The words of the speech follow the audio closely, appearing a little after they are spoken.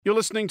You're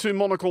listening to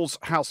Monocle's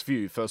House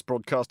View, first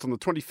broadcast on the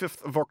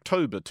 25th of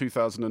October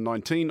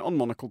 2019 on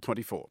Monocle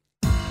 24.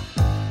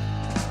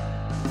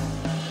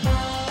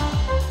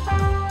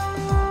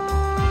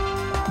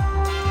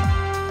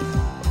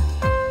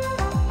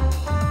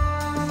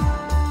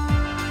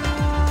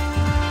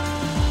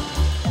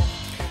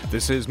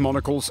 This is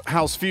Monocle's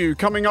House View.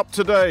 Coming up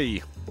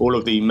today, all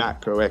of the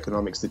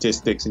macroeconomic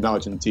statistics in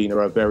Argentina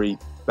are very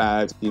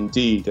bad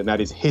indeed, and that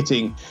is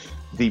hitting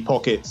the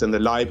pockets and the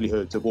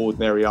livelihoods of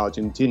ordinary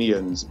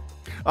Argentinians.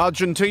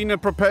 Argentina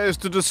prepares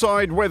to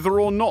decide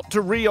whether or not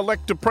to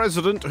re-elect a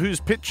president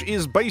whose pitch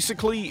is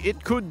basically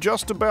it could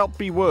just about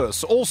be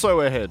worse.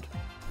 Also ahead.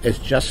 It's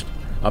just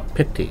a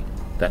pity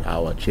that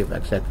our chief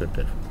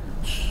executive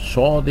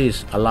saw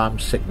these alarm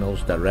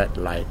signals, the red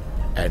light,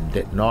 and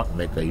did not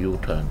make a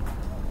U-turn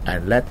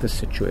and let the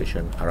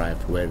situation arrive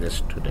where it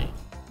is today.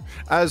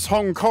 As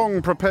Hong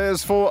Kong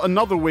prepares for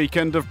another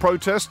weekend of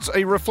protests,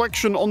 a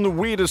reflection on the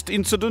weirdest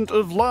incident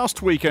of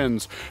last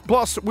weekend's.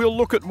 Plus, we'll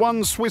look at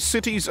one Swiss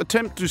city's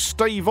attempt to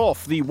stave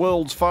off the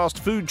world's fast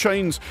food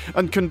chains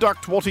and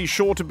conduct what is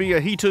sure to be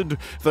a heated,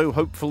 though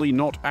hopefully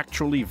not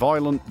actually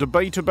violent,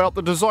 debate about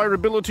the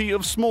desirability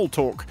of small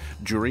talk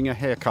during a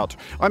haircut.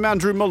 I'm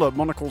Andrew Muller.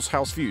 Monocle's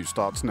House View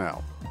starts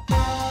now.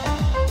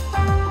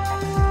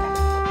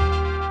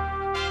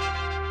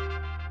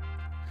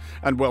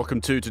 And welcome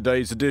to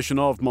today's edition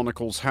of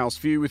Monocle's House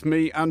View with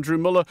me, Andrew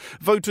Muller.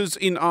 Voters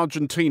in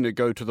Argentina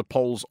go to the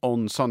polls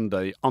on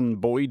Sunday,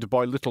 unbuoyed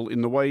by little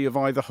in the way of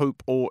either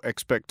hope or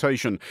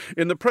expectation.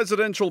 In the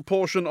presidential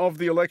portion of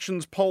the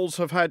elections, polls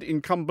have had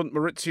incumbent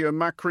Mauricio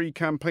Macri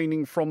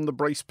campaigning from the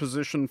brace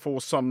position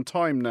for some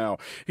time now.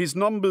 His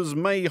numbers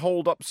may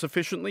hold up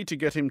sufficiently to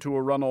get him to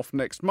a runoff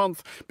next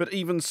month, but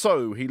even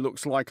so, he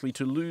looks likely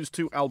to lose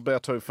to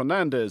Alberto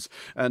Fernandez,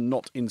 and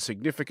not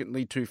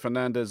insignificantly to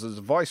Fernandez's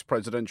vice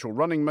presidential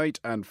running mate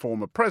and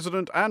former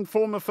president and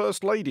former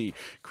First Lady,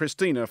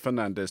 Cristina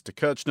Fernandez de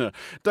Kirchner.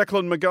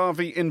 Declan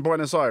McGarvey in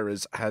Buenos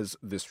Aires has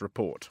this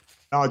report.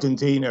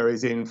 Argentina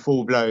is in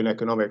full-blown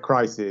economic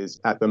crisis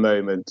at the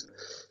moment.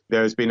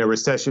 There has been a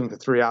recession for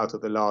 3 out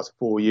of the last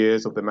 4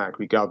 years of the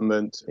Macri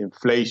government.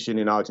 Inflation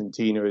in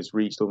Argentina has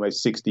reached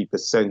almost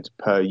 60%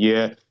 per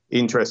year.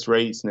 Interest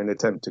rates, in an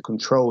attempt to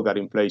control that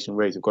inflation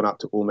rate, have gone up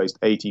to almost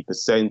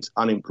 80%.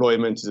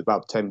 Unemployment is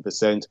above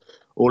 10%.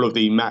 All of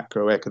the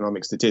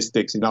macroeconomic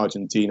statistics in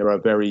Argentina are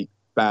very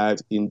bad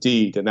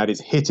indeed, and that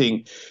is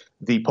hitting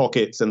the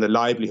pockets and the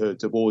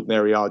livelihoods of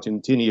ordinary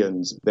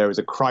Argentinians. There is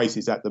a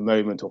crisis at the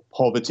moment of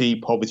poverty.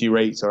 Poverty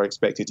rates are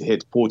expected to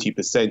hit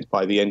 40%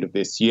 by the end of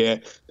this year.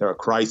 There are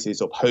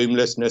crises of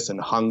homelessness and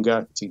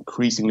hunger. It's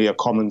increasingly a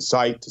common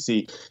sight to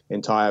see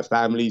entire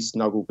families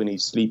snuggled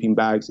beneath sleeping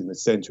bags in the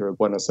center of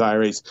Buenos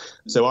Aires.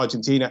 So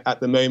Argentina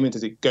at the moment,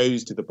 as it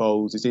goes to the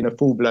polls, is in a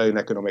full-blown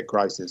economic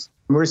crisis.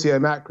 Mauricio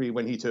Macri,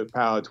 when he took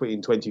power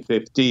in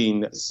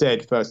 2015,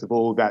 said, first of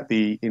all, that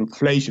the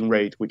inflation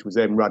rate, which was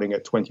then running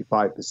at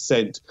 25%,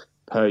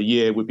 per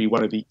year, would be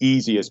one of the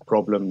easiest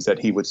problems that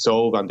he would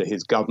solve under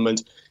his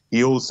government.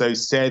 He also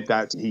said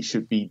that he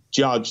should be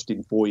judged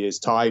in 4 years'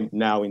 time,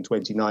 now in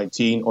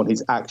 2019, on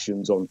his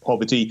actions on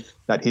poverty,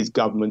 that his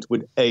government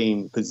would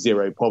aim for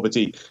zero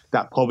poverty.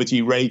 That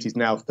poverty rate is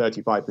now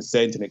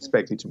 35% and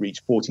expected to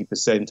reach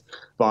 40%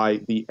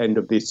 by the end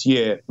of this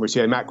year.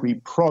 Mauricio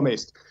Macri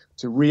promised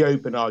to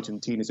reopen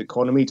Argentina's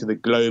economy to the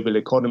global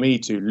economy,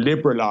 to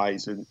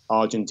liberalize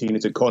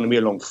Argentina's economy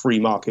along free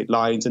market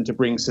lines, and to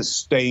bring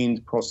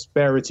sustained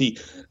prosperity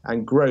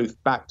and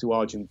growth back to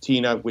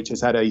Argentina, which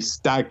has had a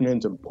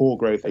stagnant and poor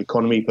growth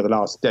economy for the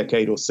last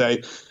decade or so.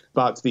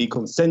 But the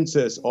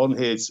consensus on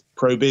his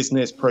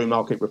pro-business,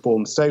 pro-market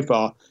reforms so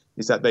far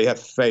is that they have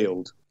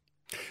failed.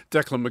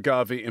 Declan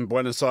McGarvey in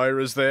Buenos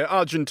Aires there.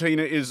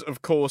 Argentina is,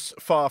 of course,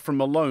 far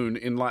from alone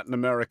in Latin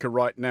America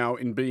right now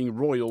in being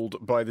roiled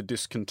by the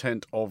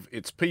discontent of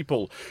its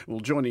people.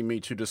 Well, joining me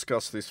to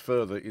discuss this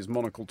further is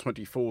Monocle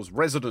 24's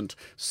resident,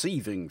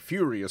 seething,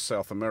 furious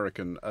South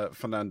American,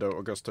 Fernando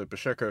Augusto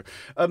Pacheco.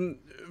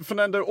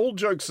 Fernando, all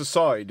jokes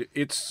aside,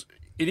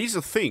 it is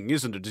a thing,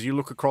 isn't it, as you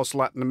look across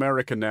Latin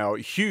America now?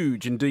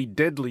 Huge, indeed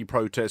deadly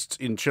protests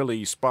in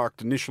Chile,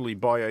 sparked initially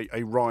by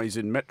a rise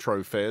in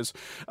metro fares.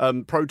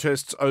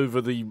 Protests over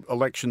the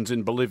elections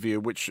in Bolivia,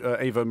 which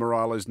Evo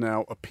Morales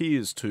now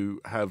appears to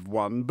have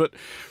won. But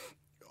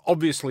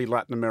obviously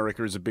Latin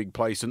America is a big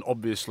place, and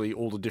obviously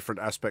all the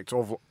different aspects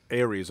of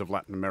areas of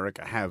Latin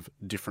America have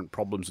different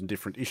problems and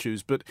different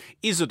issues. But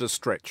is it a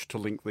stretch to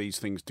link these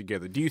things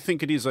together? Do you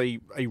think it is a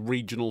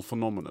regional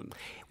phenomenon?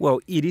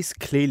 Well, it is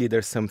clearly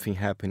there's something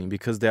happening,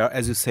 because there are,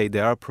 as you say,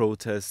 there are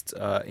protests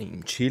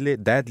in Chile,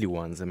 deadly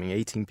ones. I mean,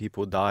 18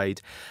 people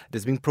died.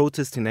 There's been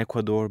protests in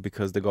Ecuador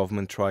because the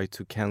government tried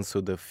to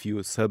cancel the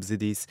fuel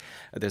subsidies.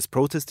 There's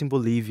protests in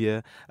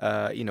Bolivia.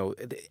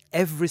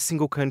 Every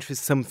single country,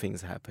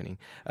 something's happening.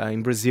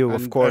 In Brazil,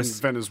 and, of course.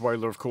 And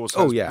Venezuela, of course.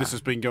 This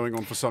has been going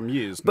on for some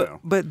years now.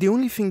 But the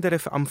only thing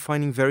that I'm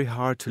finding very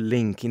hard to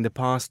link, in the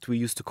past we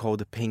used to call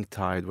the pink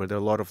tide, where there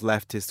are a lot of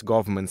leftist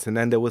governments, and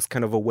then there was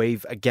kind of a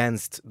wave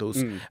against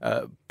those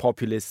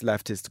populist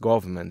leftist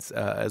governments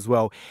as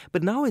well.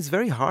 But now it's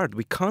very hard.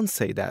 We can't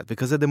say that,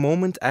 because at the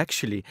moment,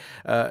 actually,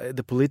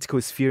 the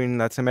political sphere in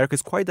Latin America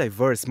is quite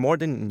diverse, more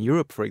than in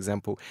Europe, for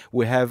example.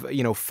 We have,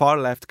 far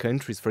left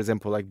countries, for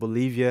example, like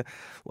Bolivia,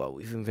 well,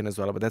 even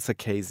Venezuela, but that's a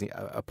case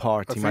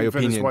apart, in my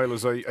opinion.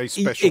 Venezuela's a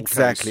special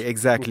case.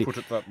 Exactly. We'll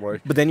put it that way.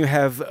 But then you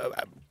have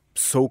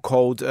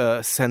so-called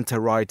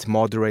center-right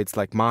moderates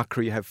like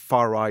Macri. You have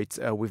far-right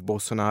with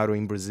Bolsonaro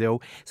in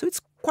Brazil. So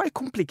it's quite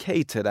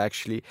complicated,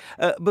 actually.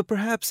 But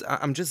perhaps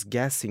I'm just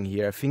guessing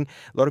here. I think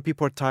a lot of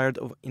people are tired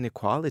of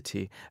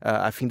inequality.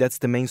 I think that's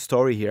the main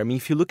story here. I mean,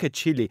 if you look at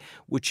Chile,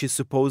 which is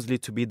supposedly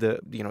to be the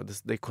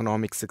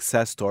economic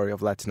success story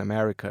of Latin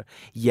America,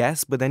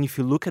 yes, but then if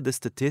you look at the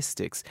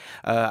statistics,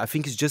 I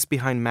think it's just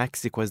behind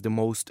Mexico as the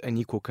most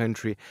unequal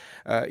country,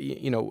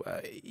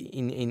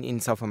 in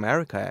South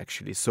America,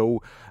 actually.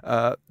 So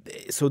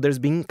there's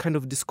been kind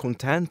of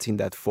discontent in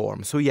that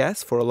form. So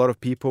yes, for a lot of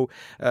people,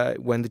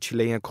 when the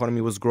Chilean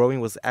economy was growing,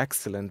 was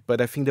excellent, but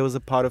I think there was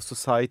a part of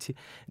society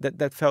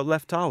that felt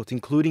left out,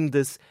 including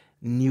this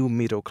new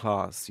middle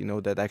class,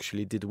 that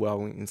actually did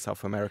well in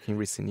South America in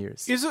recent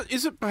years.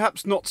 Is it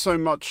perhaps not so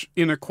much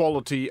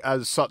inequality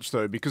as such,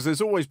 though, because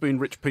there's always been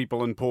rich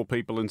people and poor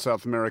people in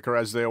South America,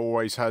 as there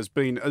always has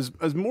been,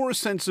 as more a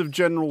sense of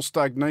general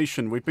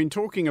stagnation? We've been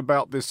talking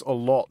about this a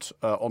lot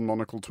on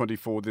Monocle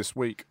 24 this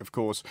week, of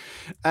course,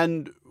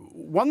 and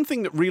one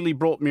thing that really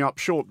brought me up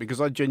short,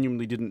 because I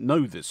genuinely didn't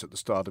know this at the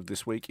start of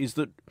this week, is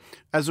that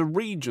as a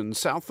region,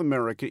 South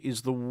America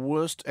is the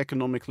worst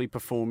economically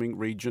performing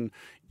region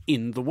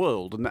in the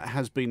world, and that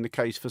has been the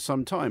case for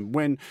some time.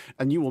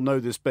 And you will know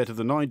this better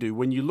than I do,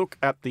 when you look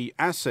at the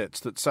assets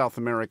that South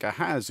America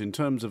has in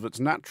terms of its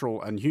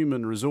natural and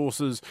human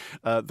resources,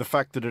 the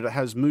fact that it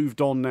has moved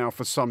on now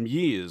for some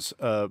years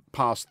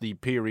past the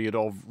period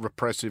of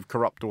repressive,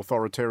 corrupt,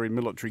 authoritarian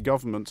military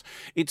governments,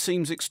 it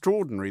seems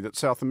extraordinary that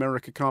South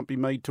America can't be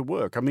made to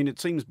work. I mean,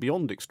 it seems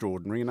beyond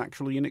extraordinary and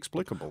actually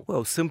inexplicable.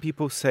 Well, some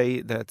people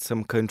say that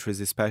some countries,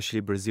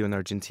 especially Brazil and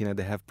Argentina,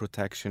 they have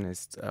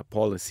protectionist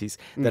policies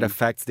that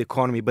affect the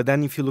economy. But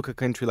then if you look at a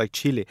country like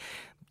Chile,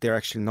 they're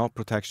actually not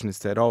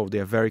protectionist at all. They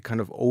are very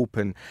kind of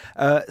open.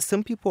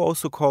 Some people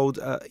also called,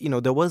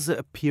 there was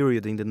a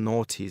period in the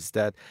noughties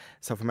that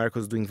South America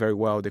was doing very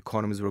well. The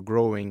economies were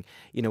growing.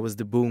 It was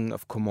the boom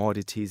of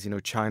commodities.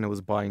 China was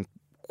buying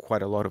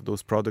quite a lot of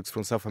those products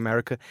from South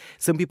America.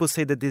 Some people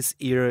say that this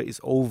era is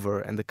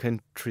over and the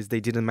countries, they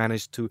didn't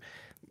manage to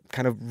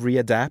kind of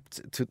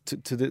readapt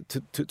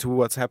to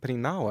what's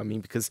happening now. I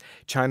mean, because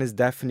China is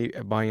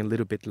definitely buying a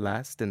little bit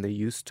less than they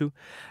used to.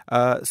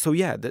 So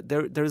yeah,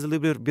 there's a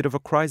little bit of a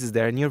crisis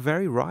there, and you're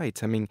very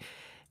right. I mean,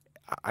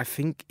 I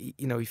think,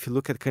 if you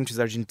look at countries,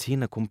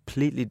 Argentina,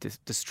 completely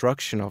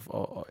destruction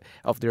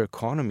of their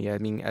economy. I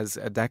mean, as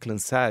Declan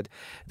said,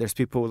 there's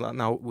people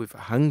now with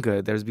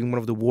hunger. There's been one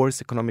of the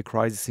worst economic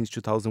crises since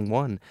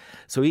 2001.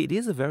 So it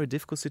is a very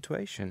difficult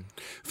situation.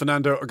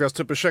 Fernando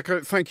Augusto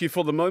Pacheco, thank you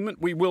for the moment.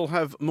 We will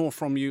have more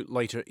from you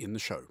later in the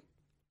show.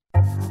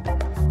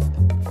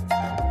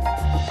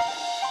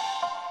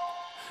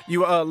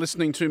 You are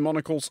listening to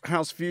Monocle's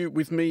House View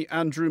with me,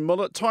 Andrew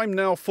Muller. Time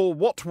now for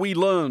What We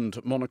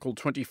Learned, Monocle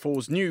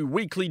 24's new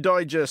weekly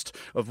digest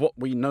of what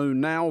we know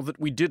now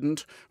that we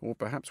didn't, or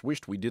perhaps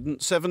wished we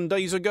didn't, 7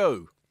 days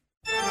ago.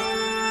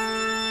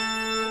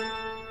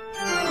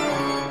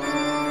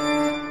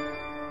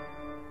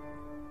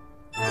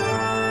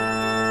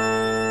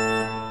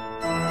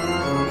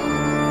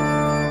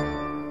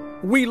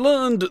 We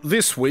learned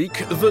this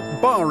week that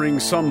barring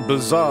some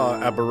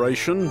bizarre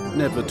aberration,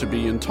 never to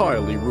be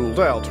entirely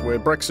ruled out where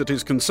Brexit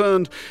is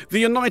concerned, the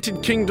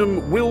United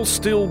Kingdom will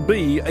still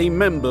be a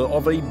member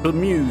of a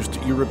bemused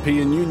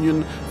European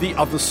Union the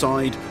other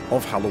side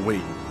of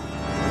Halloween.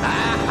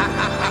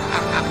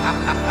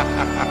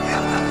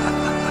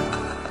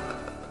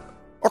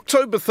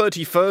 October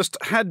 31st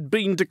had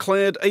been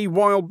declared a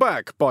while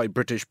back by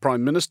British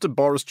Prime Minister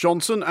Boris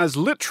Johnson as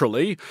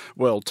literally,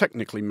 well,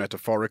 technically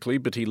metaphorically,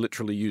 but he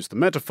literally used the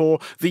metaphor,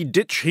 the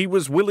ditch he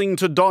was willing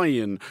to die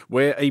in,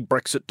 where a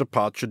Brexit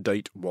departure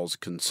date was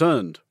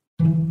concerned.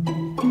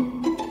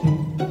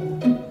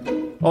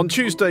 On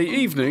Tuesday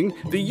evening,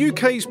 the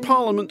UK's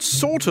Parliament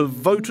sort of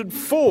voted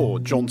for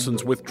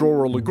Johnson's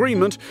withdrawal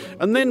agreement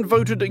and then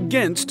voted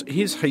against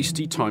his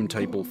hasty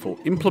timetable for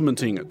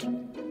implementing it.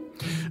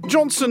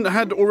 Johnson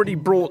had already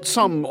brought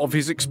some of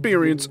his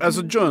experience as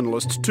a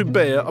journalist to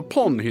bear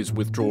upon his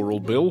withdrawal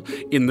bill,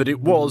 in that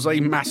it was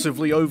a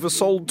massively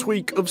oversold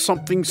tweak of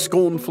something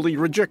scornfully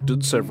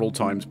rejected several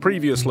times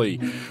previously.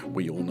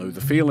 We all know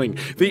the feeling.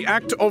 The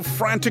act of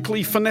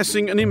frantically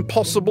finessing an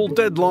impossible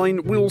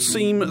deadline will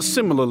seem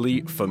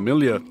similarly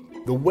familiar.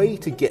 The way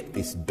to get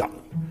this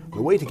done,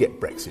 the way to get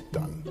Brexit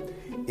done,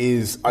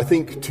 is, I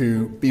think,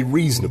 to be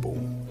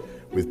reasonable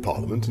with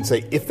Parliament and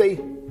say, if they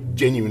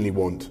genuinely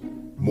want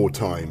more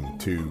time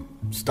to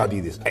study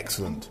this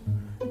excellent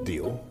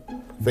deal,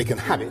 they can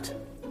have it,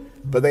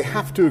 but they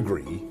have to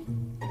agree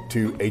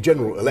to a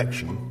general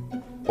election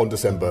on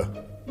December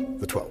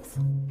the 12th.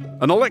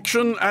 An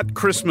election at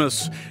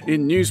Christmas.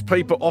 In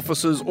newspaper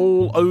offices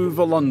all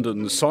over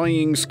London,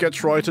 sighing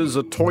sketchwriters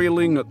are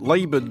toiling at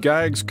laboured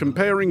gags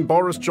comparing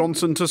Boris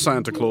Johnson to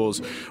Santa Claus,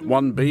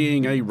 one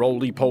being a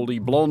roly-poly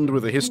blonde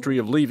with a history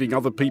of leaving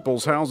other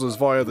people's houses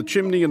via the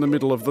chimney in the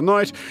middle of the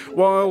night,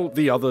 while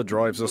the other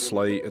drives a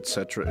sleigh,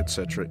 etc.,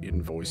 etc.,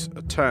 invoice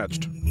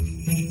attached.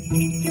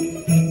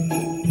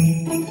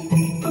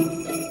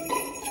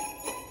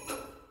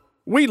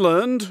 We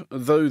learned,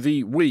 though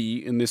the we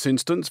in this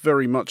instance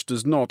very much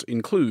does not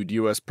include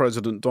US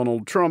President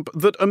Donald Trump,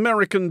 that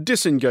American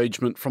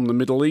disengagement from the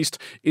Middle East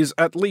is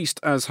at least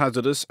as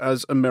hazardous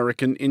as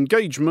American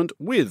engagement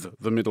with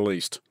the Middle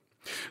East.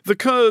 The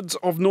Kurds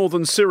of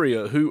northern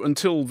Syria, who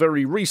until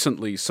very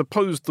recently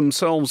supposed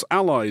themselves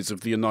allies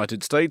of the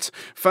United States,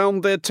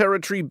 found their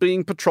territory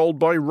being patrolled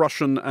by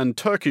Russian and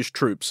Turkish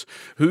troops,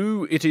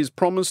 who, it is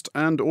promised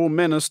and or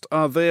menaced,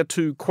 are there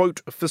to,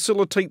 quote,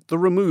 facilitate the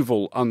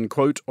removal,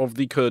 unquote, of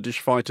the Kurdish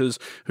fighters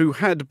who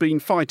had been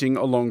fighting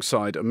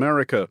alongside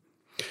America.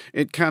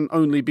 It can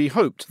only be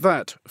hoped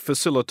that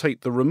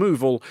facilitate the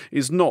removal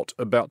is not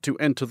about to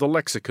enter the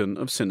lexicon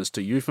of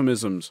sinister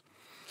euphemisms.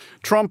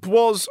 Trump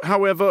was,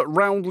 however,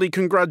 roundly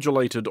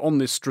congratulated on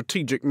this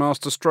strategic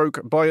masterstroke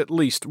by at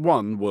least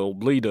one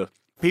world leader.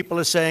 People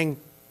are saying,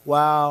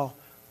 wow,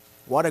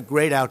 what a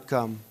great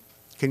outcome.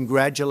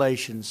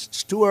 Congratulations.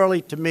 It's too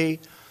early to me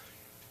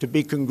to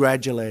be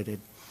congratulated,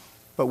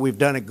 but we've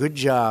done a good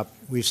job.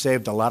 We've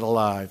saved a lot of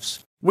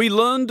lives. We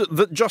learned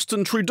that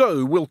Justin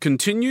Trudeau will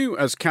continue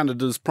as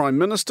Canada's Prime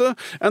Minister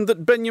and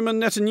that Benjamin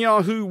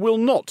Netanyahu will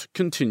not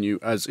continue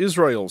as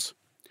Israel's.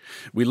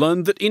 We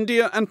learned that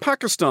India and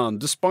Pakistan,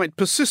 despite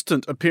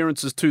persistent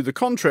appearances to the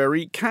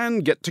contrary, can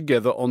get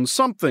together on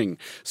something,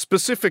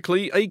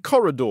 specifically a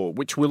corridor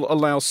which will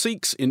allow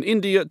Sikhs in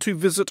India to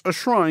visit a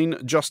shrine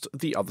just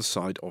the other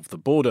side of the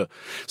border.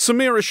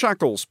 Samira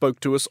Shackle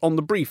spoke to us on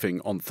the briefing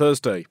on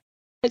Thursday.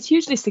 It's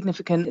hugely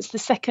significant. It's the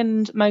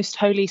second most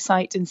holy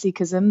site in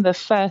Sikhism. The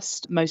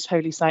first most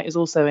holy site is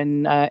also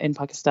in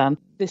Pakistan.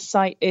 This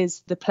site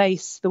is the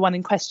place, the one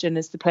in question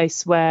is the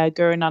place where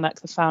Guru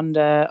Nanak, the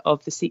founder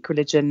of the Sikh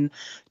religion,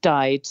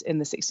 died in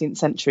the 16th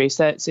century.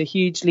 So it's a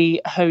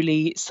hugely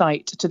holy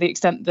site to the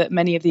extent that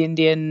many of the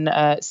Indian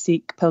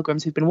Sikh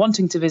pilgrims who've been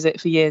wanting to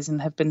visit for years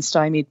and have been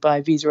stymied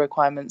by visa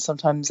requirements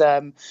sometimes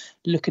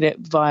look at it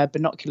via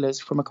binoculars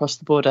from across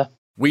the border.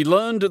 We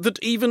learned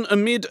that even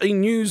amid a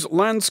news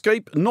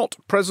landscape not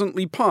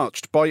presently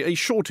parched by a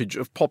shortage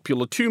of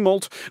popular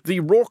tumult, the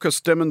raucous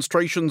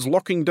demonstrations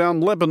locking down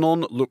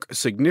Lebanon look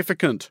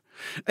significant.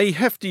 A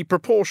hefty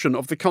proportion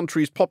of the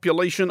country's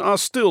population are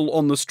still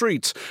on the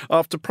streets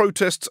after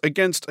protests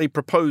against a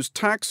proposed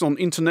tax on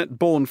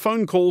internet-borne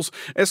phone calls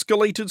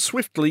escalated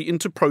swiftly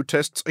into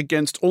protests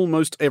against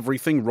almost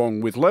everything wrong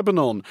with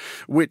Lebanon,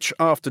 which,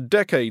 after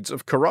decades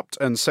of corrupt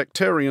and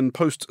sectarian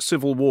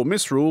post-Civil War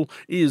misrule,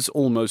 is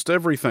almost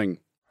everything.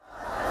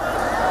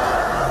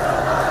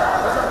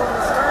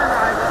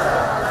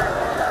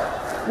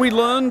 We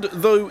learned,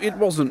 though it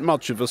wasn't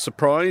much of a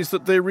surprise,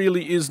 that there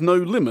really is no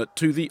limit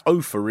to the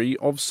oafery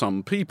of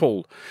some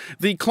people.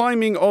 The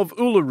climbing of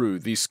Uluru,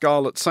 the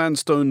scarlet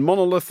sandstone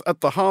monolith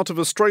at the heart of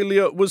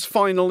Australia, was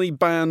finally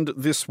banned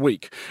this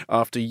week,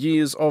 after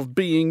years of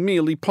being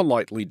merely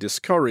politely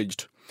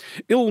discouraged.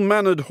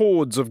 Ill-mannered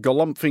hordes of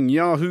galumphing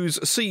yahoos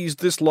seized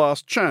this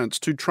last chance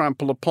to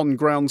trample upon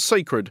ground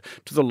sacred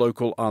to the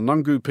local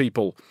Anangu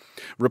people.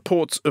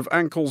 Reports of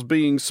ankles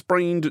being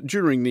sprained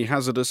during the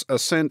hazardous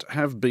ascent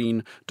have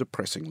been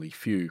depressingly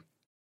few.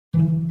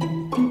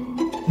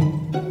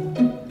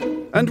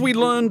 And we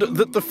learned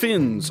that the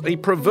Finns, a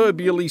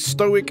proverbially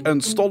stoic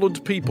and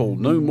stolid people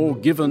no more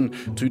given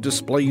to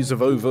displays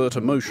of overt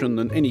emotion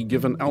than any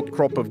given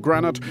outcrop of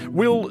granite,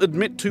 will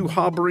admit to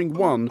harbouring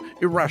one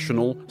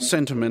irrational,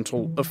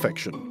 sentimental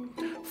affection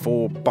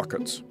for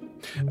buckets,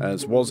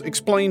 as was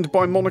explained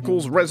by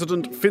Monocle's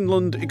resident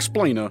Finland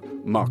explainer,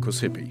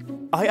 Markus Hippie.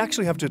 I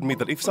actually have to admit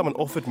that if someone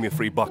offered me a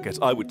free bucket,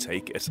 I would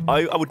take it.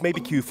 I would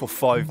maybe queue for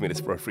 5 minutes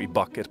for a free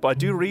bucket, but I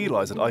do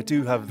realise that I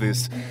do have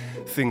this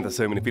thing that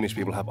so many Finnish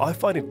people have. I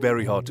find it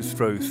very hard to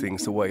throw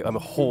things away. I'm a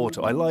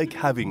hoarder. I like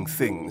having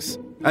things.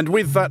 And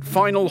with that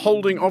final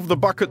holding of the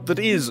bucket that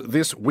is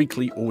this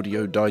weekly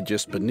audio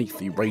digest beneath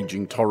the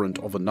raging torrent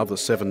of another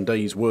 7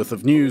 days' worth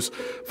of news,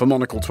 for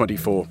Monocle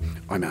 24,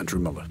 I'm Andrew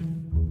Muller.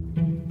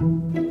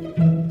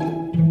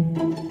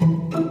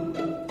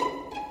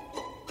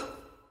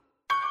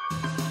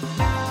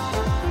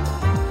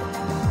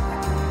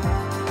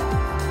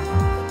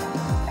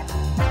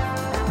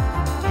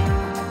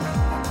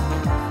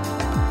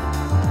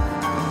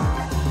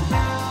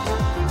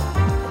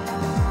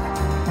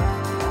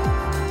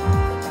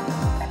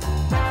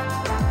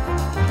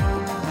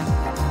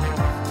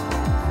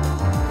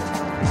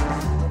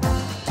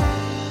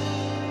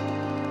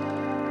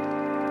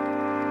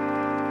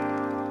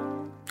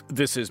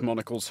 This is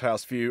Monocle's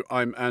House View.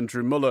 I'm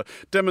Andrew Muller.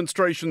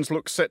 Demonstrations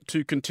look set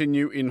to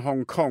continue in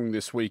Hong Kong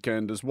this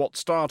weekend as what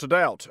started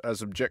out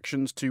as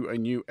objections to a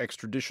new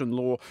extradition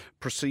law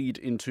proceed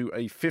into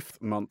a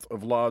fifth month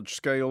of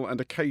large-scale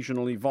and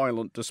occasionally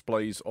violent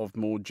displays of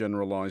more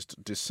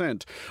generalised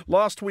dissent.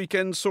 Last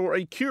weekend saw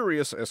a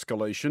curious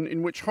escalation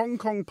in which Hong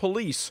Kong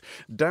police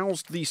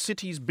doused the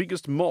city's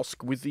biggest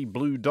mosque with the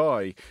blue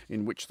dye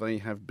in which they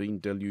have been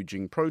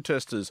deluging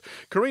protesters.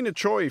 Karina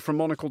Choi from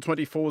Monocle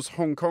 24's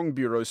Hong Kong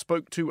Bureau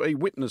spoke to a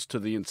witness to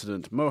the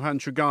incident, Mohan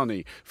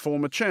Chugani,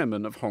 former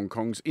chairman of Hong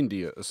Kong's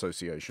India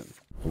Association.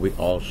 We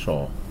all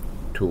saw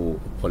two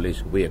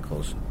police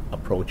vehicles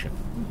approaching.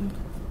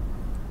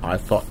 I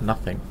thought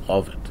nothing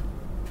of it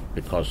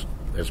because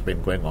it's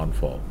been going on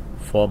for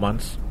 4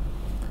 months.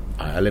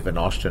 I live in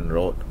Austin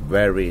Road,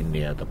 very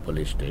near the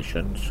police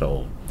station,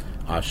 so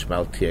I've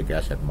smelled tear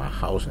gas at my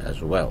house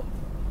as well.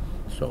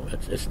 So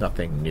it's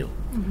nothing new.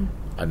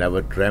 I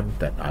never dreamt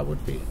that I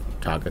would be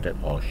targeted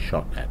or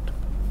shot at.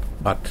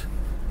 But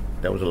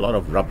there was a lot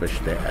of rubbish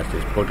there as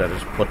these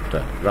protesters put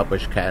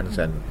rubbish cans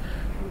and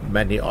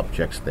many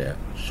objects there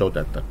so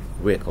that the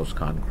vehicles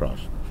can't cross.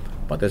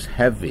 But this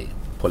heavy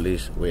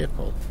police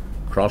vehicle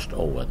crossed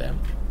over them.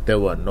 There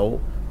were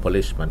no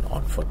policemen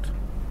on foot.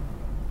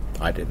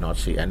 I did not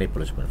see any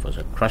policemen on foot.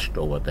 It crushed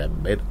over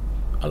them, made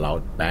a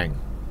loud bang.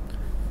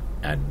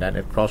 And then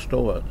it crossed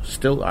over.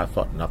 Still, I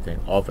thought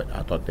nothing of it.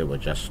 I thought they were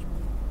just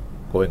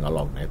going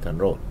along Nathan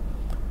Road.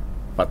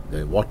 But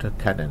the water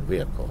cannon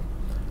vehicle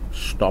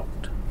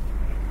stopped,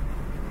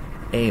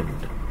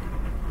 aimed.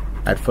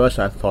 At first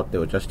I thought they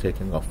were just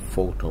taking a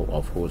photo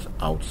of who's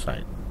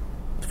outside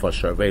for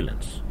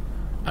surveillance.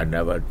 I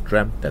never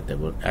dreamt that they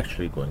were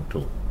actually going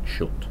to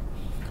shoot.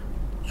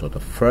 So the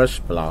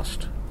first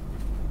blast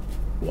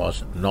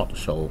was not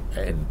so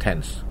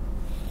intense,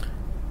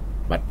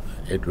 but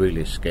it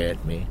really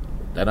scared me.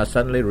 Then I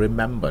suddenly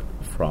remembered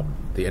from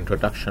the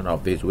introduction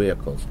of these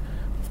vehicles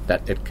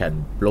that it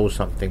can blow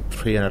something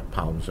 300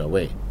 pounds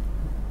away.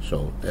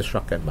 So it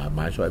struck in my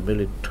mind, so I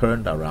really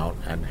turned around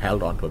and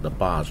held onto the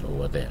bars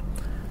over there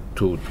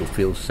to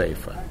feel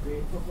safer.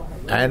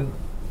 And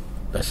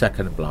the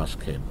second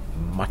blast came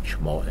much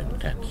more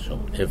intense. So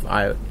if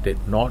I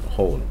did not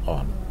hold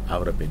on, I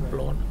would have been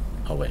blown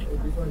away.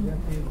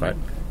 Right?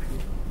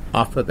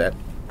 After that,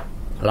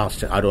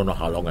 lasted, I don't know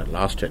how long it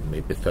lasted,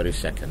 maybe 30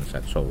 seconds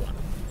and so on.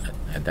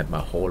 And then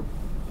my whole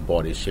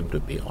body seemed to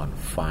be on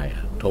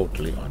fire,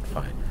 totally on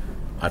fire.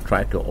 I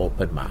tried to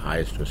open my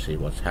eyes to see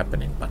what's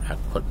happening, but I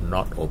could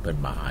not open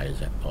my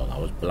eyes at all. I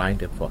was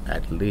blinded for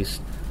at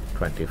least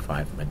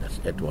 25 minutes.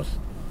 It was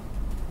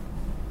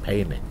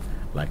paining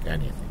like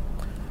anything.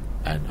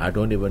 And I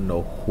don't even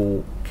know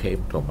who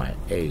came to my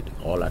aid.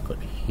 All I could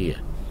hear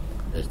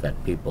is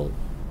that people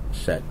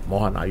said,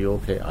 "Mohan, are you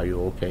okay? Are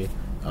you okay?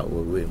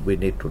 We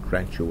need to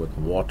drench you with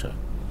water.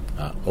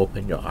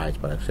 Open your eyes."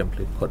 But I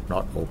simply could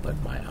not open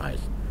my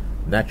eyes.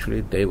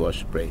 Naturally, they were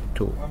sprayed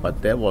too.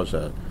 But there was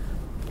a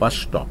bus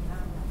stop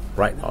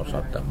right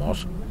outside the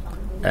mosque,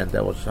 and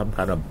there was some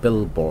kind of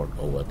billboard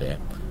over there.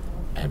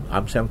 And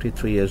I'm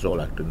 73 years old.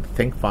 I couldn't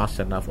think fast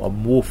enough or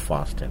move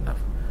fast enough.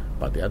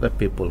 But the other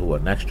people who were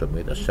next to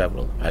me, the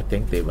several, I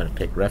think they went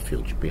to take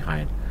refuge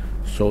behind,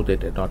 so they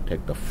did not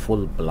take the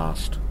full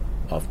blast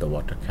of the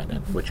water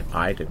cannon, which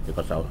I did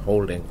because I was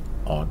holding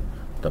on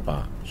the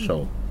bar.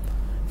 So,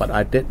 but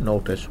I did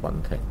notice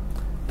one thing,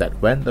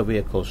 that when the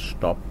vehicle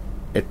stopped,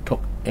 it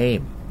took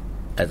aim.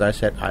 As I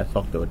said, I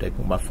thought they were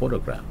taking my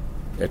photograph.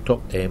 They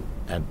took aim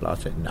and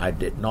blasted, and I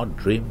did not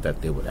dream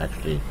that they would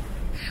actually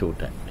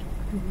shoot at me.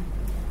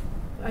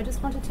 I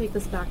just want to take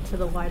this back to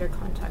the wider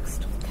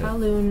context.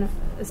 Kowloon,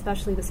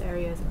 especially this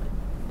area,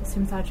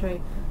 Tsim Sha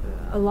Tsui,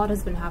 a lot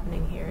has been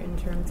happening here in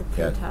terms of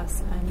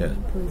protests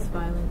and police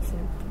violence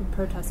and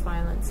protest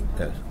violence.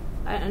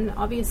 And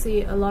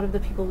obviously, a lot of the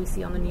people we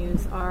see on the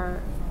news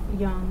are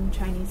young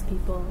Chinese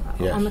people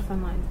on the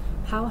front lines.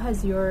 How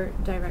has your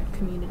direct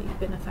community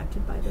been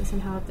affected by this,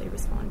 and how have they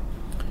responded?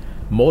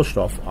 Most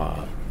of,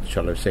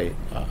 shall I say,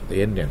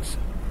 the Indians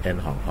in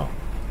Hong Kong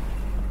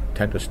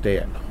tend to stay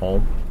at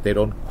home. They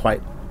don't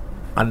quite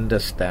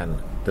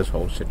understand this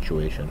whole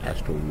situation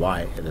as to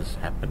why it is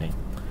happening,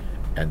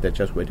 and they're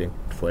just waiting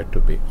for it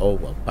to be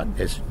over. But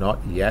it's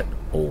not yet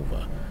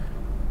over.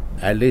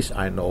 At least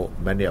I know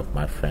many of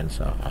my friends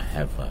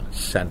have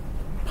sent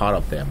part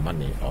of their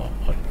money or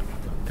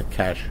the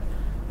cash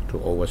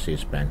to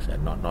overseas banks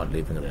and not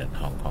leaving it in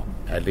Hong Kong.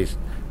 At least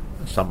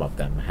some of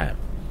them have.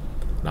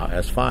 Now,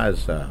 as far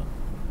as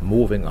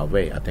moving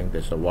away, I think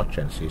there's a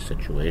watch-and-see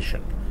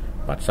situation.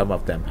 But some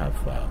of them have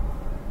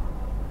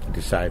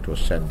decided to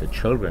send the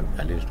children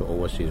at least to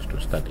overseas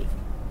to study.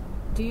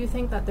 Do you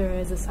think that there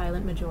is a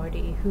silent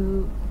majority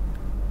who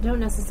don't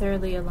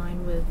necessarily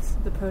align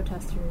with the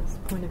protesters'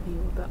 point of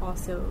view, but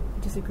also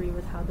disagree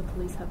with how the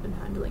police have been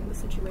handling the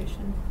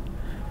situation?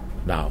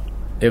 Now,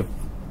 if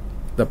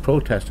the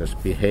protesters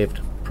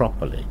behaved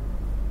properly,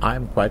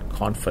 I'm quite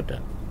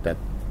confident that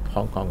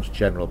Hong Kong's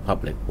general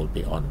public will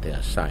be on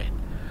their side.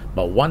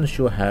 But once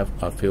you have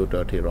a few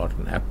dirty,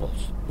 rotten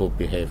apples who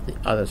behave the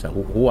other side,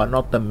 who are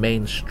not the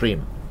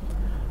mainstream,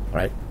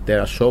 right?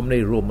 There are so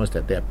many rumors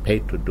that they are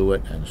paid to do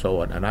it and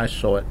so on. And I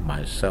saw it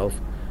myself,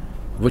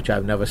 which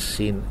I've never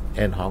seen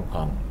in Hong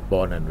Kong,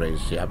 born and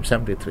raised here. I'm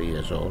 73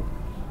 years old.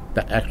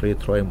 They're actually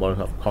throwing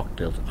Molotov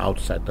cocktails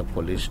outside the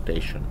police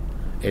station.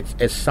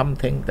 It's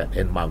something that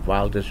in my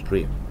wildest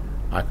dream,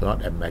 I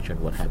cannot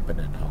imagine what happened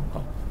in Hong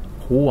Kong.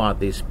 Who are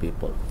these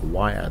people?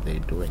 Why are they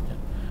doing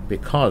it?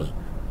 Because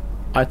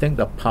I think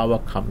the power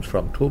comes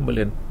from 2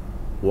 million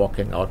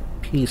walking out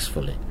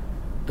peacefully.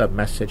 The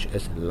message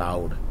is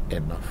loud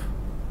enough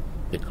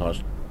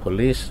because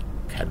police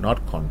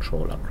cannot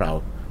control a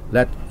crowd,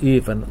 let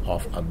even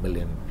of 1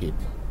 million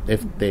people.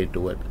 If they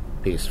do it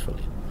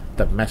peacefully,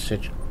 the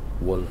message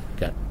will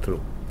get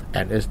through,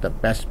 and is the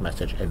best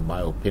message in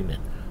my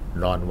opinion.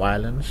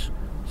 Non-violence,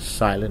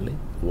 silently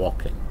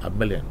walking, 1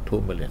 million,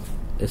 2 million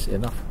is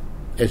enough.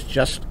 It's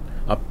just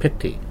a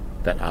pity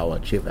that our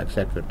chief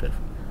executive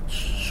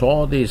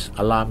saw these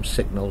alarm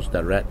signals,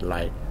 the red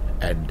light,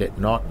 and did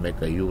not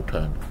make a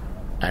U-turn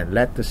and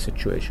let the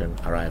situation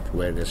arrive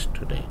where it is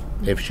today.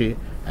 If she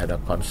and her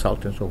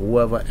consultants or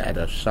whoever at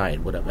her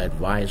side would have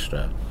advised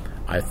her,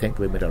 I think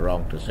we made a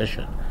wrong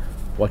decision.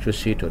 What you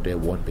see today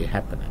won't be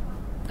happening.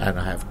 And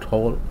I have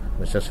told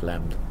Mrs.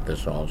 Lam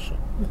this also.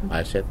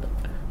 I said,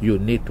 you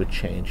need to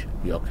change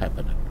your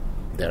cabinet.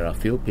 There are a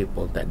few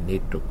people that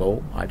need to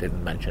go. I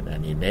didn't mention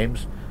any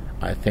names.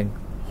 I think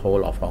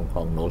whole of Hong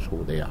Kong knows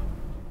who they are.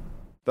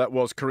 That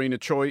was Karina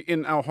Choi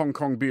in our Hong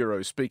Kong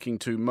bureau speaking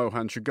to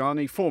Mohan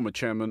Shugani, former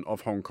chairman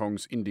of Hong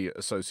Kong's India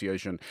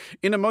Association.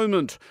 In a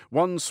moment,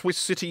 one Swiss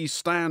city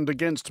stand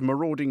against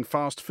marauding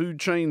fast food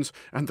chains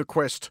and the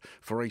quest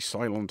for a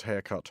silent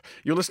haircut.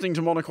 You're listening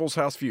to Monocle's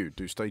House View.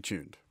 Do stay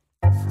tuned.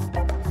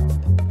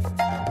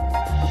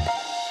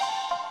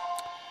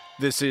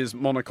 This is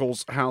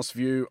Monocle's House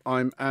View.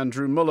 I'm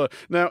Andrew Muller.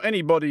 Now,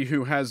 anybody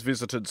who has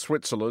visited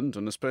Switzerland,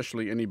 and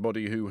especially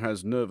anybody who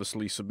has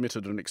nervously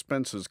submitted an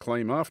expenses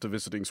claim after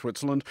visiting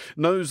Switzerland,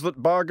 knows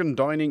that bargain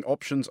dining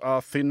options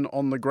are thin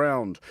on the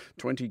ground.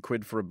 20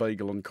 quid for a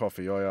bagel and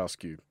coffee, I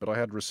ask you, but I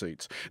had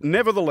receipts.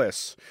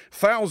 Nevertheless,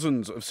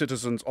 thousands of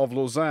citizens of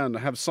Lausanne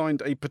have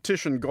signed a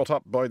petition got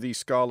up by the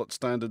scarlet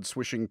standard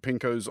swishing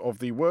pinkos of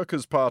the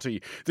Workers'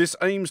 Party. This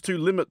aims to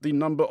limit the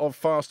number of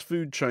fast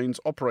food chains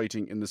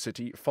operating in the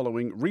city following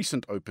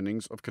recent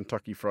openings of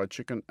Kentucky Fried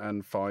Chicken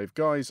and Five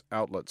Guys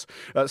outlets.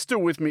 Still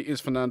with me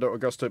is Fernando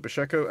Augusto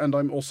Pacheco, and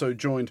I'm also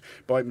joined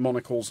by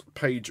Monocle's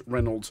Paige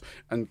Reynolds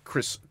and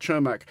Chris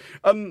Chermak.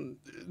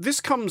 This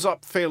comes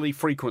up fairly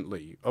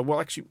frequently, well,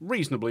 actually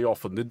reasonably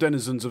often. The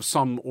denizens of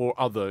some or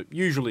other,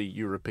 usually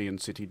European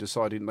city,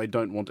 deciding they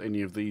don't want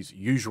any of these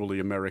usually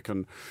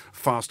American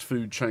fast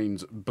food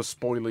chains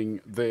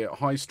bespoiling their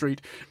high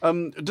street.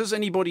 Does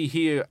anybody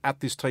here at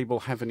this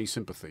table have any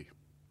sympathy?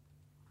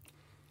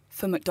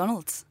 For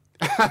McDonald's.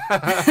 Paige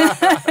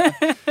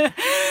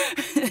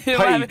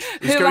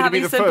is going to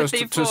be the first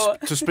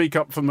to speak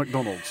up for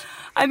McDonald's.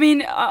 I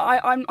mean,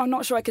 I'm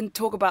not sure I can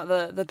talk about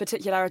the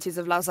particularities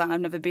of Lausanne.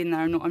 I've never been there.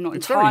 I'm not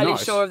entirely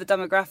sure of the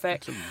demographic.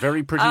 It's a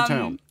very pretty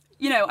town.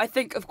 You know, I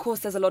think, of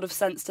course, there's a lot of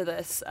sense to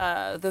this.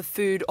 The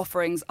food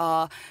offerings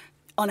are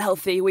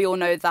unhealthy. We all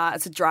know that.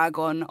 It's a drag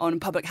on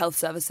public health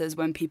services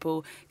when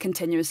people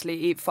continuously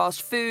eat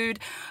fast food.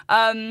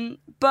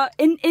 But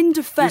in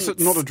defence... Is it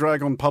not a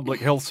drag on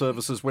public health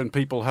services when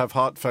people have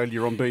heart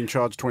failure on being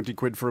charged 20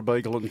 quid for a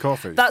bagel and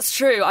coffee? That's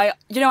true.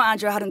 You know,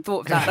 Andrew, I hadn't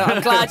thought of that.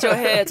 I'm glad you're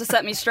here to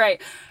set me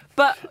straight.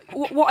 But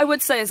what I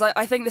would say is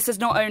I think this is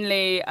not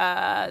only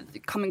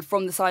coming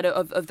from the side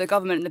of the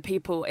government and the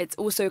people, it's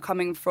also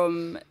coming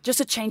from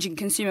just a changing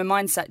consumer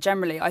mindset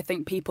generally. I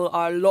think people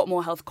are a lot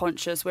more health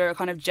conscious. We're a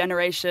kind of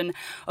generation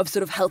of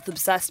sort of health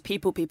obsessed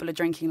people. People are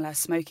drinking less,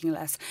 smoking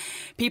less.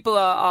 People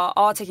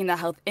are taking their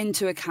health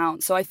into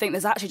account. So I think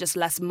there's actually just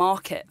less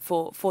market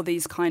for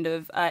these kind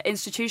of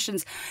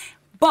institutions.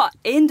 But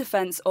in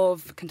defence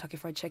of Kentucky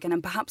Fried Chicken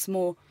and perhaps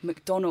more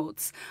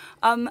McDonald's,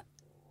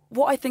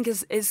 what I think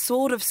is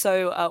sort of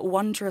so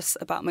wondrous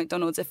about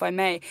McDonald's, if I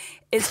may,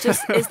 is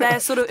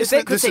their sort of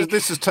ubiquity.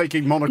 This is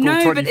taking Monocle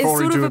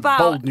 24 into a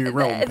bold new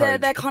realm.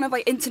 They're kind of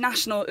like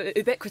international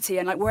ubiquity,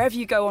 and like wherever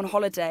you go on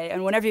holiday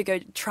and whenever you go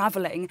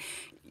travelling,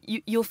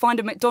 you'll find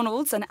a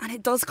McDonald's, and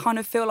it does kind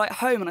of feel like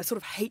home. And I sort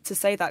of hate to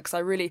say that because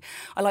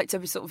I like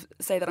to sort of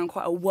say that I'm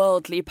quite a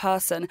worldly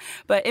person.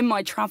 But in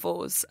my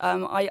travels,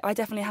 I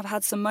definitely have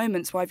had some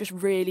moments where I've just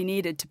really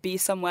needed to be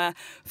somewhere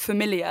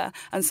familiar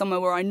and somewhere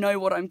where I know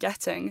what I'm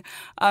getting.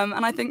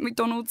 And I think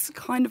McDonald's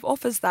kind of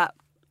offers that.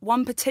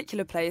 One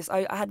particular place,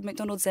 I had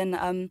McDonald's in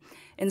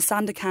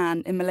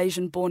Sandakan in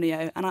Malaysian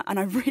Borneo, and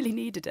I really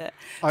needed it.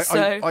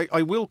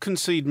 I will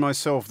concede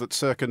myself that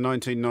circa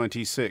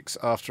 1996,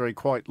 after a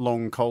quite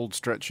long cold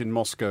stretch in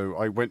Moscow,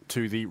 I went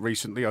to the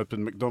recently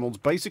opened McDonald's,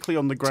 basically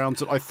on the grounds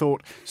that I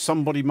thought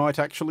somebody might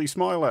actually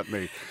smile at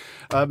me.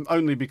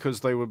 Only because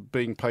they were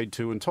being paid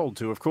to and told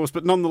to, of course.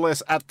 But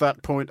nonetheless, at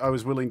that point, I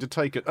was willing to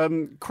take it.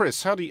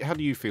 Chris, how do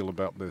you feel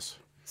about this?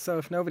 So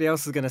if nobody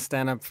else is going to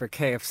stand up for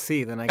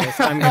KFC, then I guess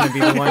I'm going to be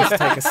the one to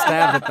take a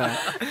stab at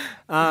that.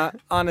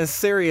 On a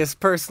serious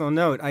personal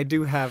note, I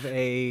do have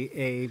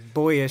a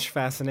boyish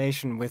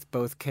fascination with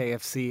both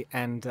KFC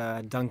and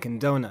Dunkin'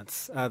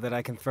 Donuts that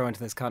I can throw into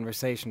this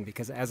conversation,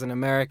 because as an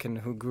American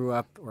who grew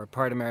up, or a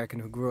part American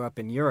who grew up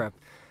in Europe,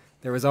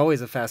 there was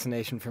always a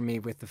fascination for me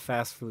with the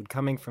fast food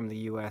coming from the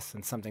U.S.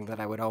 and something that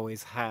I would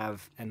always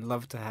have and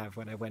love to have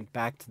when I went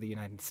back to the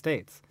United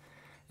States.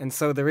 And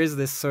so there is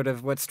this sort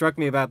of, what struck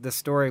me about this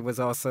story was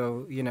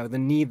also, the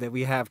need that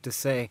we have to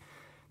say,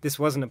 this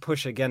wasn't a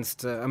push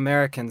against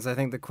Americans. I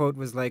think the quote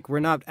was like, we're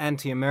not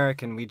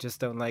anti-American, we just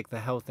don't like the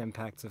health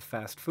impacts of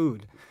fast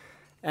food.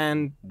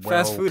 And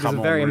fast food is a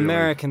very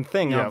American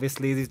thing,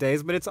 obviously, these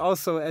days. But it's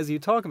also, as you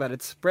talk about,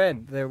 it's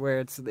spread there,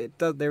 where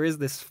there is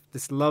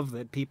this love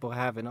that people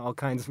have in all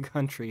kinds of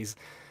countries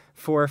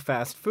for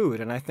fast food.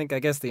 And I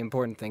guess the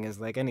important thing is,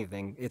 like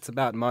anything, it's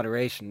about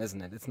moderation,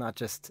 isn't it? It's not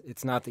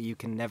that you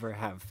can never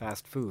have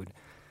fast food.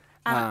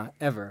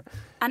 Ever.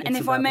 And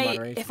if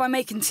I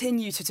may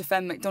continue to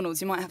defend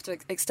McDonald's, you might have to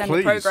extend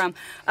Please. the programme.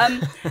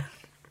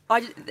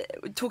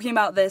 Talking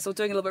about this, or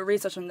doing a little bit of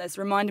research on this,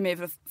 reminded me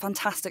of a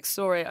fantastic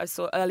story I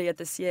saw earlier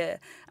this year,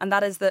 and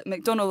that is that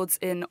McDonald's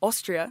in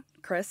Austria,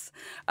 Chris,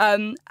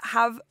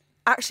 have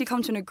actually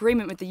come to an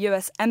agreement with the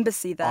US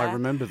Embassy there. I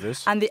remember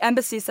this. And the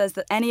embassy says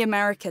that any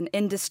American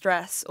in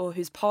distress or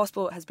whose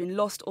passport has been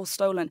lost or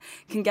stolen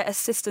can get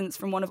assistance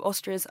from one of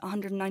Austria's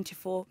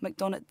 194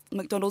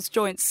 McDonald's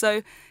joints.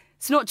 So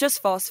it's not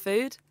just fast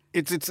food.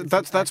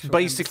 That's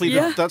basically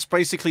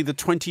the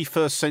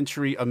 21st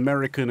century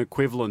American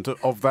equivalent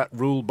of that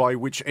rule by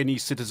which any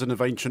citizen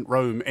of ancient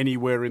Rome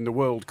anywhere in the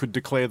world could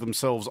declare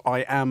themselves,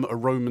 I am a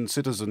Roman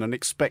citizen, and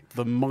expect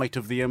the might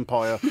of the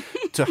empire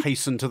to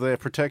hasten to their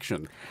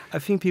protection. I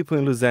think people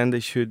in Lausanne,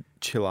 they should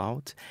chill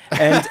out.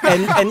 And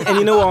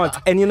you know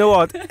what?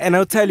 And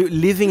I'll tell you,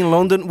 living in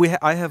London,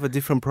 I have a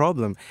different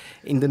problem.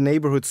 In the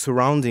neighborhood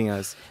surrounding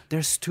us,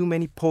 there's too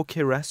many poke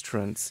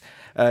restaurants.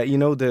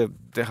 The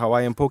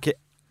Hawaiian poke.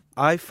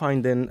 I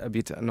find them a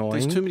bit annoying.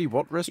 There's too many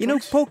what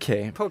restaurants?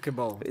 Poke. Poke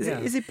bowl.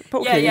 Is it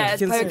poke? Yeah,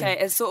 it's poke.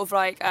 It's sort of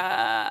like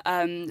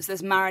it's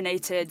this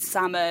marinated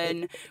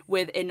salmon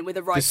with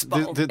a rice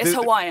bowl. It's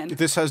Hawaiian.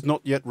 This has not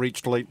yet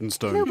reached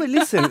Leytonstone. No, but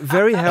listen,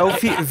 very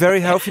healthy,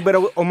 very healthy. But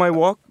on my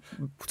walk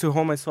to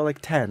home, I saw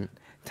like 10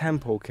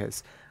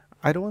 pokes.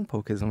 I don't want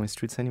pokes on my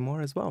streets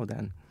anymore as well,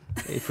 then.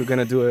 If we're going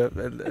to do a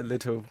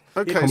little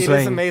complaint. It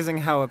is amazing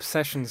how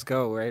obsessions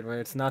go, right? Where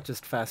it's not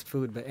just fast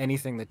food, but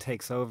anything that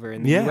takes over.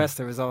 In the US,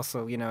 there was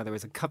also, there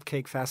was a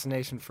cupcake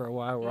fascination for a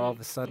while, where all of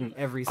a sudden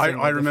every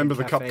single I remember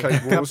the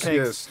cupcake wars,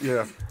 yes,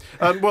 yeah.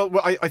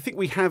 I think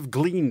we have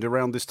gleaned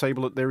around this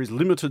table that there is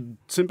limited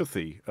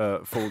sympathy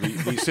for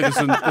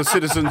the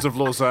citizens of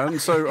Lausanne,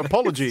 so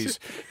apologies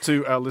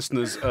to our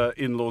listeners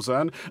in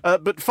Lausanne.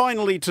 But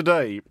finally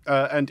today,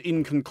 and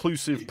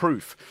inconclusive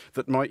proof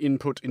that my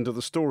input into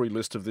the story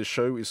list of this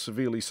show is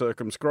severely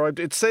circumscribed.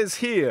 It says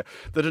here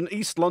that an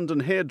East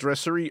London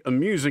hairdressery,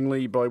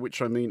 amusingly, by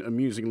which I mean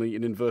amusingly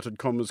in inverted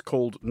commas,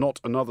 called Not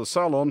Another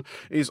Salon,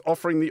 is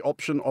offering the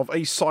option of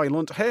a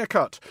silent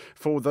haircut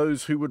for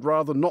those who would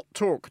rather not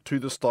talk to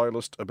the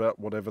stylist about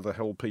whatever the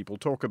hell people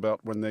talk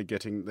about when they're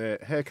getting their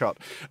haircut.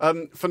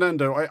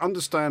 Fernando, I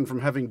understand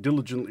from having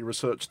diligently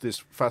researched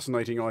this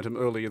fascinating item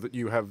earlier that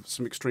you have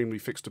some extremely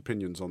fixed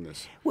opinions on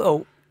this.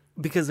 Well,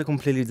 because I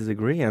completely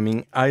disagree. I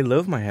mean, I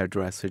love my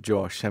hairdresser,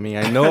 Josh. I mean,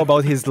 I know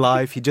about his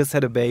life. He just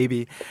had a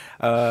baby.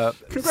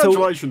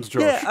 Congratulations,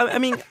 Josh. Yeah, I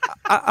mean,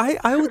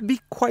 I would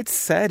be quite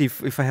sad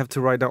if I have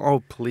to write down,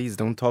 oh, please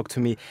don't talk to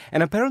me.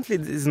 And apparently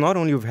it's not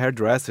only with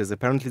hairdressers.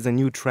 Apparently it's a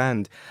new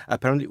trend.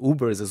 Apparently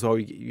Ubers as well.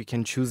 You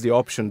can choose the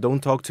option,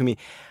 don't talk to me.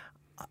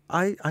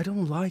 I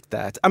don't like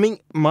that. I mean,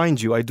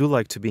 mind you, I do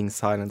like to be in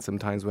silence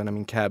sometimes when I'm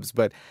in cabs,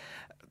 but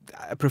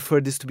I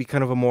prefer this to be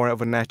kind of more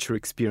of a natural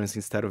experience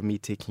instead of me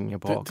ticking a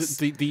box.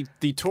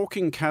 The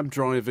talking cab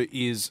driver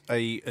is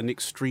an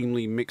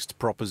extremely mixed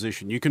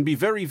proposition. You can be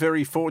very,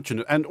 very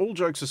fortunate. And all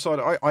jokes aside,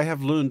 I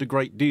have learned a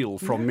great deal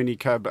from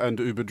minicab and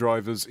Uber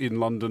drivers in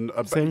London.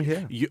 Same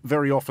here.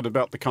 Very often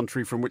about the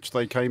country from which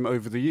they came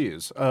over the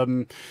years.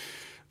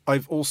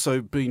 I've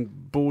also been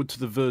bored to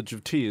the verge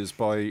of tears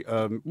by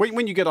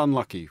when you get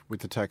unlucky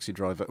with the taxi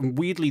driver. And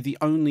weirdly, the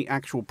only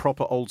actual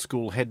proper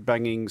old-school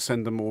head-banging,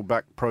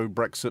 send-them-all-back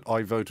pro-Brexit,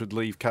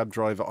 I-voted-leave cab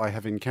driver I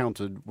have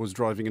encountered was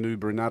driving an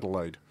Uber in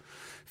Adelaide.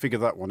 Figure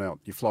that one out.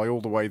 You fly all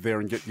the way there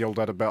and get yelled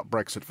at about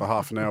Brexit for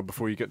half an hour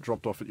before you get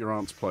dropped off at your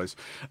aunt's place.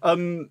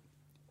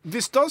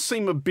 This does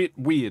seem a bit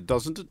weird,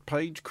 doesn't it,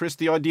 Paige? Chris,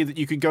 the idea that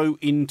you could go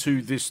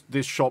into this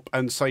shop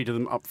and say to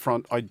them up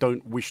front, I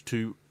don't wish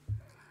to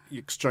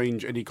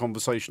exchange any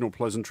conversational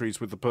pleasantries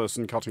with the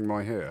person cutting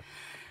my hair.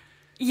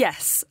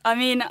 Yes. I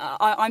mean,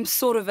 I'm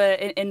sort of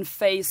in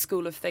phase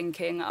school of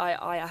thinking.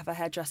 I have a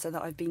hairdresser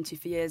that I've been to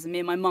for years, and me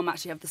and my mum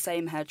actually have the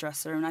same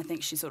hairdresser, and I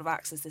think she sort of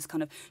acts as this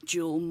kind of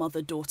dual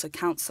mother-daughter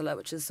counsellor,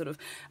 which is sort of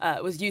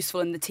was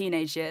useful in the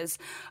teenage years.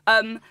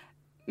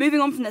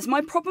 Moving on from this,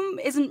 my problem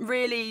isn't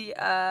really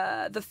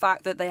the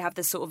fact that they have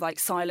this sort of like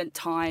silent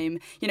time.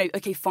 You know,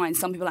 okay, fine,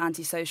 some people are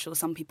antisocial,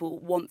 some people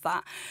want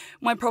that.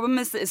 My problem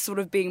is that it's sort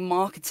of being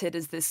marketed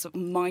as this sort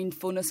of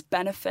mindfulness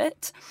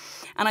benefit.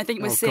 And I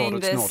think we're seeing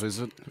God, this... it's not, is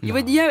it?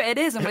 No. It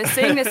is, and we're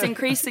seeing this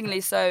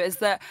increasingly so, is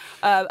that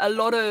a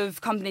lot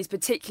of companies,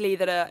 particularly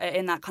that are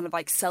in that kind of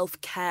like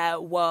self-care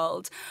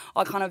world,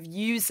 are kind of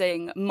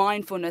using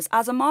mindfulness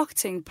as a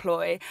marketing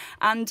ploy.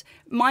 And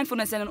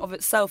mindfulness in and of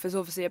itself is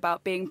obviously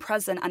about being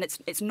present, and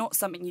it's not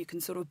something you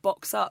can sort of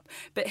box up.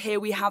 But here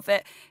we have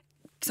it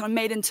sort of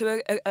made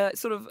into a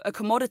sort of a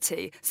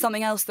commodity,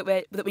 something else that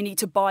we need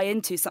to buy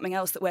into, something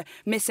else that we're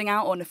missing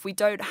out on if we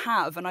don't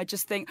have. And I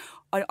just think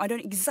I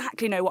don't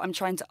exactly know what I'm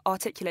trying to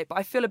articulate, but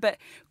I feel a bit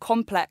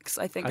complex,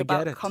 I think,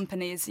 about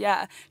companies,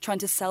 trying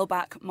to sell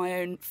back my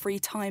own free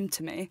time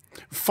to me.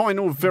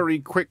 Final, very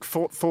quick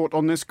thought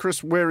on this.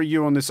 Chris, where are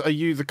you on this? Are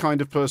you the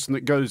kind of person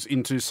that goes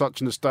into such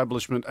an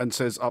establishment and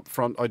says up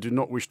front, I do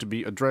not wish to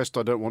be addressed,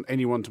 I don't want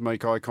anyone to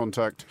make eye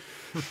contact?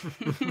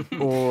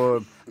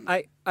 Or...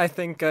 I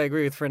think I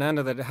agree with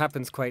Fernando that it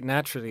happens quite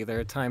naturally. There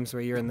are times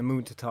where you're in the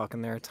mood to talk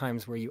and there are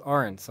times where you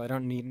aren't. So I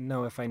don't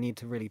know if I need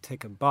to really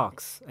tick a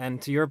box.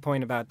 And to your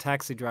point about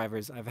taxi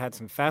drivers, I've had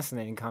some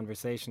fascinating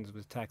conversations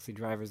with taxi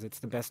drivers. It's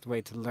the best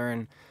way to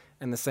learn,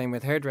 and the same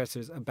with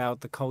hairdressers,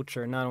 about the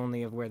culture, not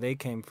only of where they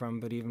came from,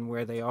 but even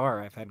where they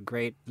are. I've had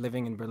great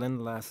living in Berlin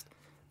the last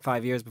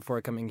 5 years before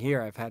coming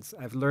here.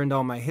 I've learned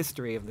all my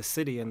history of the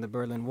city and the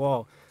Berlin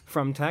Wall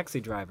from taxi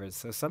drivers.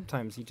 So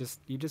sometimes you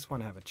just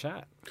want to have a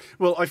chat.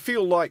 Well, I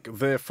feel like,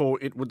 therefore,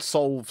 it would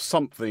solve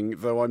something,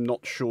 though I'm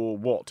not sure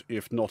what,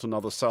 if not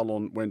another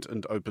salon went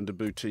and opened a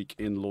boutique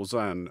in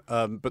Lausanne.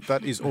 But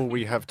that is all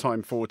we have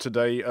time for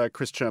today.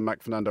 Chris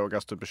Chermak, Fernando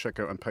Augusto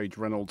Pacheco and Paige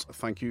Reynolds,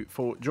 thank you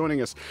for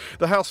joining us.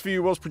 The House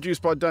View was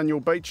produced by Daniel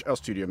Bache. Our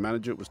studio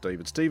manager was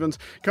David Stevens.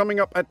 Coming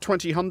up at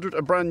 2000,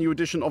 a brand new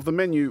edition of The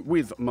Menu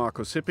with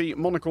Marcus Hippie.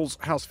 Monocle's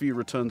House View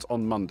returns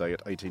on Monday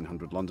at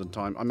 1800 London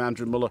time. I'm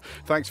Andrew Muller.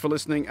 Thanks for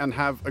listening and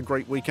have a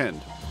great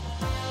weekend.